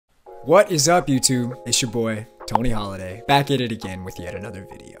What is up, YouTube? It's your boy, Tony Holiday, back at it again with yet another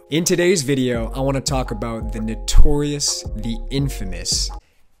video. In today's video, I want to talk about the notorious, the infamous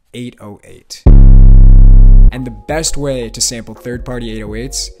 808. And the best way to sample third-party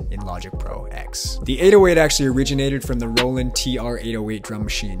 808s in Logic Pro X. The 808 actually originated from the Roland TR-808 drum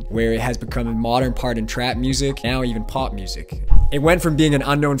machine, where it has become a modern part in trap music, now even pop music. It went from being an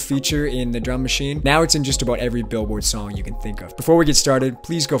unknown feature in the drum machine, now it's in just about every Billboard song you can think of. Before we get started,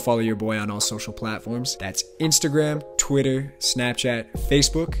 please go follow your boy on all social platforms. That's Instagram, Twitter, Snapchat,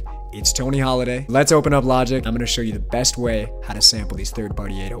 Facebook. It's Tony Holiday. Let's open up Logic. I'm gonna show you the best way how to sample these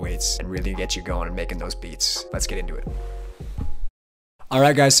third-party 808s and really get you going and making those beats. Let's get into it.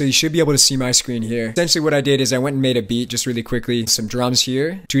 Alright guys, so you should be able to see my screen here. Essentially what I did is I went and made a beat just really quickly. Some drums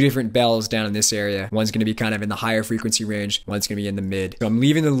here, two different bells down in this area. One's gonna be kind of in the higher frequency range, one's gonna be in the mid. So I'm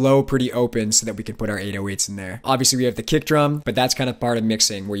leaving the low pretty open so that we can put our 808s in there. Obviously we have the kick drum, but that's kind of part of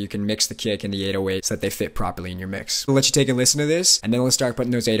mixing where you can mix the kick and the 808 so that they fit properly in your mix. We'll let you take a listen to this and then we'll start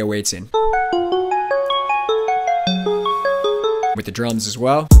putting those 808s in. With the drums as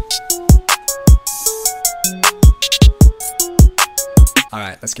well.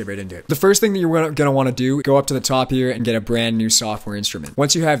 Alright, let's get right into it. The first thing that you're gonna want to do, go up to the top here and get a brand new software instrument.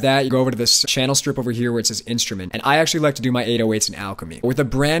 Once you have that, you go over to this channel strip over here where it says instrument. And I actually like to do my 808s in Alchemy. With a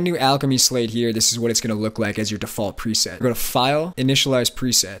brand new Alchemy slate here, this is what it's gonna look like as your default preset. Go to File, Initialize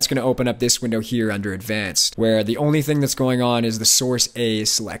Preset. It's gonna open up this window here under Advanced, where the only thing that's going on is the source A is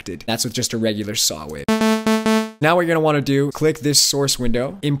selected. That's with just a regular saw wave. Now what you're gonna wanna do, click this source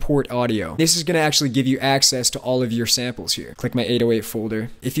window, import audio. This is gonna actually give you access to all of your samples here. Click my 808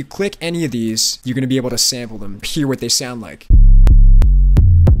 folder. If you click any of these, you're gonna be able to sample them, hear what they sound like.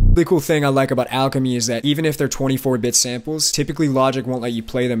 The really cool thing I like about Alchemy is that even if they're 24-bit samples, typically Logic won't let you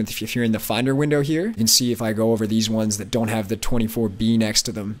play them if you're in the Finder window here. You can see if I go over these ones that don't have the 24B next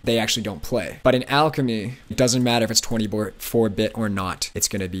to them, they actually don't play. But in Alchemy, it doesn't matter if it's 24-bit or not, it's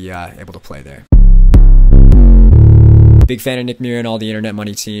gonna be able to play there. Big fan of Nick Muir and all the Internet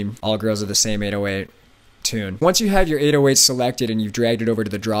Money team. All girls are the same 808 tune. Once you have your 808 selected and you've dragged it over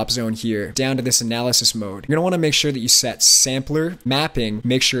to the drop zone here, down to this analysis mode, you're gonna wanna make sure that you set sampler mapping,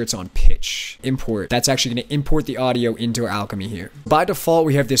 make sure it's on pitch. Import. That's actually gonna import the audio into Alchemy here. By default,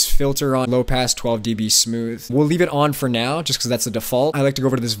 we have this filter on low pass 12 dB smooth. We'll leave it on for now, just because that's the default. I like to go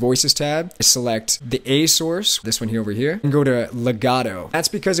over to this voices tab, select the A source, this one here over here, and go to legato. That's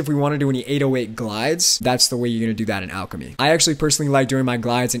because if we wanna do any 808 glides, that's the way you're gonna do that in Alchemy. I actually personally like doing my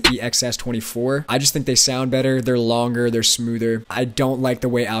glides in EXS24. I just think they sound better, they're longer, they're smoother. I don't like the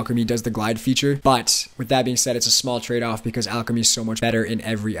way Alchemy does the glide feature, but with that being said, it's a small trade-off because Alchemy is so much better in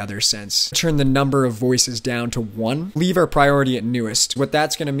every other sense. Turn the number of voices down to 1. Leave our priority at newest. What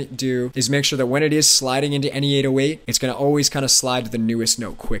that's gonna do is make sure that when it is sliding into any 808, it's gonna always kind of slide to the newest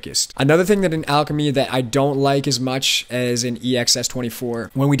note quickest. Another thing that in Alchemy that I don't like as much as in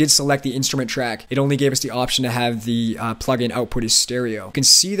EXS24, when we did select the instrument track, it only gave us the option to have the plugin output is stereo. You can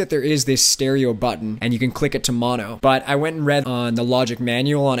see that there is this stereo button and you can click it to mono, but I went and read on the Logic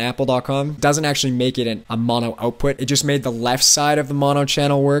manual on apple.com. It doesn't actually make it a mono output. It just made the left side of the mono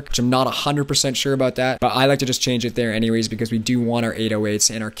channel work, which I'm not 100% sure about that, but I like to just change it there anyways because we do want our 808s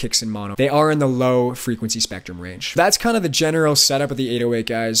and our kicks in mono. They are in the low frequency spectrum range. That's kind of the general setup of the 808,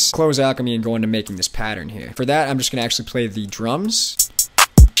 guys. Close Alchemy and go into making this pattern here. For that, I'm just gonna actually play the drums.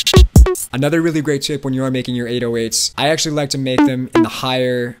 Another really great tip when you are making your 808s, I actually like to make them in the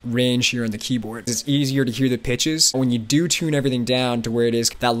higher range here on the keyboard. It's easier to hear the pitches. When you do tune everything down to where it is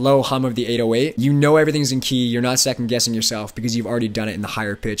that low hum of the 808, you know everything's in key, you're not second guessing yourself because you've already done it in the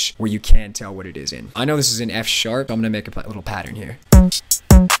higher pitch where you can tell what it is in. I know this is in F sharp, so I'm gonna make a little pattern here.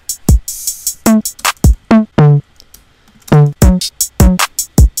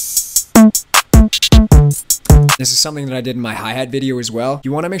 This is something that I did in my hi-hat video as well.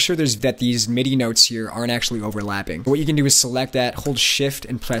 You want to make sure that these MIDI notes here aren't actually overlapping. What you can do is select that, hold shift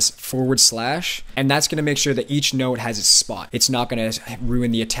and press /, and that's going to make sure that each note has its spot. It's not going to ruin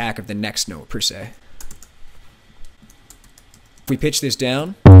the attack of the next note per se. If we pitch this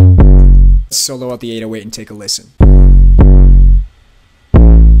down, let's solo out the 808 and take a listen.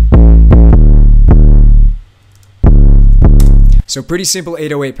 So pretty simple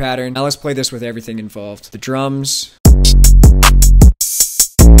 808 pattern. Now let's play this with everything involved. The drums.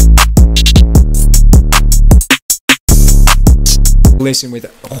 Listen with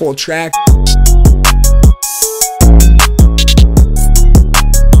a whole track.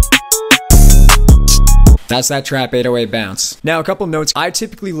 That's that trap 808 bounce. Now, a couple notes. I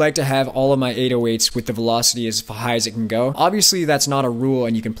typically like to have all of my 808s with the velocity as high as it can go. Obviously, that's not a rule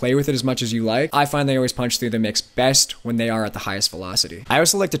and you can play with it as much as you like. I find they always punch through the mix best when they are at the highest velocity. I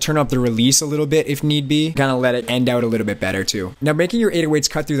also like to turn up the release a little bit if need be, kind of let it end out a little bit better too. Now, making your 808s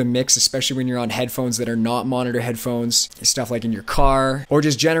cut through the mix, especially when you're on headphones that are not monitor headphones, stuff like in your car, or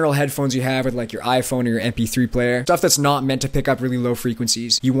just general headphones you have with like your iPhone or your MP3 player, stuff that's not meant to pick up really low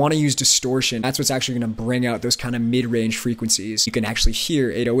frequencies, you want to use distortion. That's what's actually going to bring out those kind of mid-range frequencies. You can actually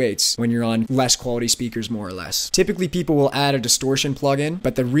hear 808s when you're on less quality speakers, more or less. Typically, people will add a distortion plugin,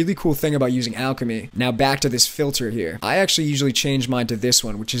 but the really cool thing about using Alchemy, now back to this filter here, I actually usually change mine to this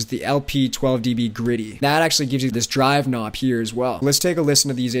one, which is the LP 12dB Gritty. That actually gives you this drive knob here as well. Let's take a listen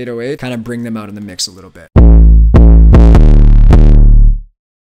to these 808, kind of bring them out in the mix a little bit.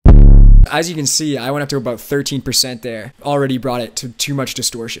 As you can see, I went up to about 13% there. Already brought it to too much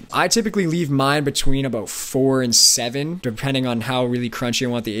distortion. I typically leave mine between about 4 and 7, depending on how really crunchy I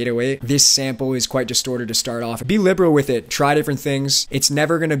want the 808. This sample is quite distorted to start off. Be liberal with it. Try different things. It's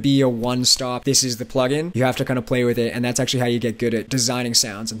never going to be a one-stop, this is the plugin. You have to kind of play with it, and that's actually how you get good at designing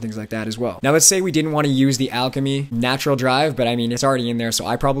sounds and things like that as well. Now, let's say we didn't want to use the Alchemy natural drive, but I mean, it's already in there, so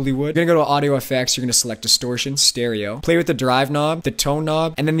I probably would. You're going to go to Audio Effects. You're going to select Distortion, Stereo. Play with the drive knob, the tone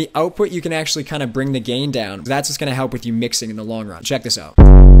knob, and then the output you can actually kind of bring the gain down. That's what's going to help with you mixing in the long run. Check this out.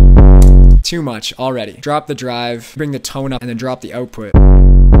 Too much already. Drop the drive, bring the tone up, and then drop the output.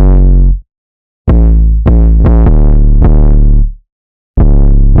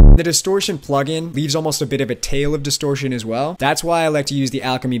 The distortion plugin leaves almost a bit of a tail of distortion as well. That's why I like to use the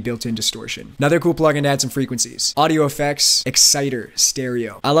Alchemy built-in distortion. Another cool plugin to add some frequencies. Audio Effects, Exciter,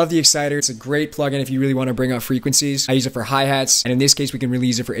 Stereo. I love the Exciter. It's a great plugin if you really want to bring out frequencies. I use it for hi-hats, and in this case, we can really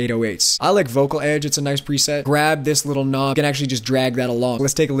use it for 808s. I like Vocal Edge. It's a nice preset. Grab this little knob. You can actually just drag that along.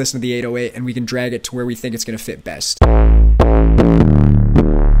 Let's take a listen to the 808, and we can drag it to where we think it's going to fit best.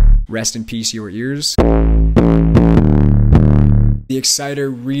 Rest in peace, your ears. The Exciter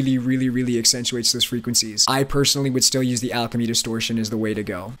really accentuates those frequencies. I personally would still use the Alchemy distortion as the way to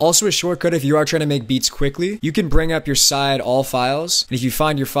go. Also, a shortcut if you are trying to make beats quickly, you can bring up your side all files, and if you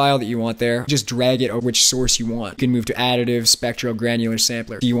find your file that you want there, just drag it over which source you want. You can move to additive, spectral, granular,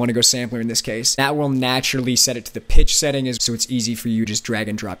 sampler. Do you want to go sampler in this case? That will naturally set it to the pitch setting, so it's easy for you to just drag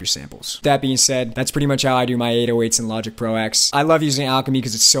and drop your samples. That being said, that's pretty much how I do my 808s in Logic Pro X. I love using Alchemy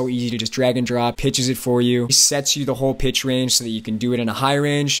because it's so easy to just drag and drop, pitches it for you, it sets you the whole pitch range so that you can do it in a high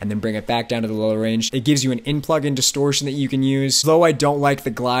range and then bring it back down to the low range. It gives you an in-plugin distortion that you can use. Though I don't like the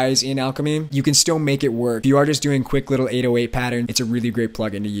glides in Alchemy, you can still make it work. If you are just doing quick little 808 pattern, it's a really great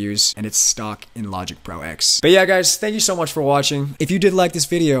plugin to use, and it's stock in Logic Pro X. But yeah, guys, thank you so much for watching. If you did like this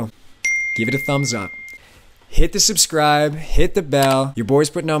video, give it a thumbs up. Hit the subscribe, hit the bell. Your boy's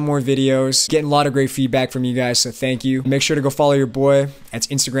putting out more videos. Getting a lot of great feedback from you guys, so thank you. Make sure to go follow your boy. That's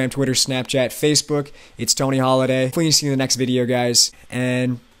Instagram, Twitter, Snapchat, Facebook. It's Tony Holiday. Hopefully see you in the next video, guys.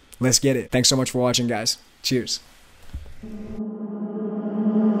 And let's get it. Thanks so much for watching, guys. Cheers.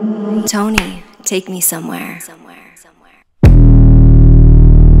 Tony, take me somewhere.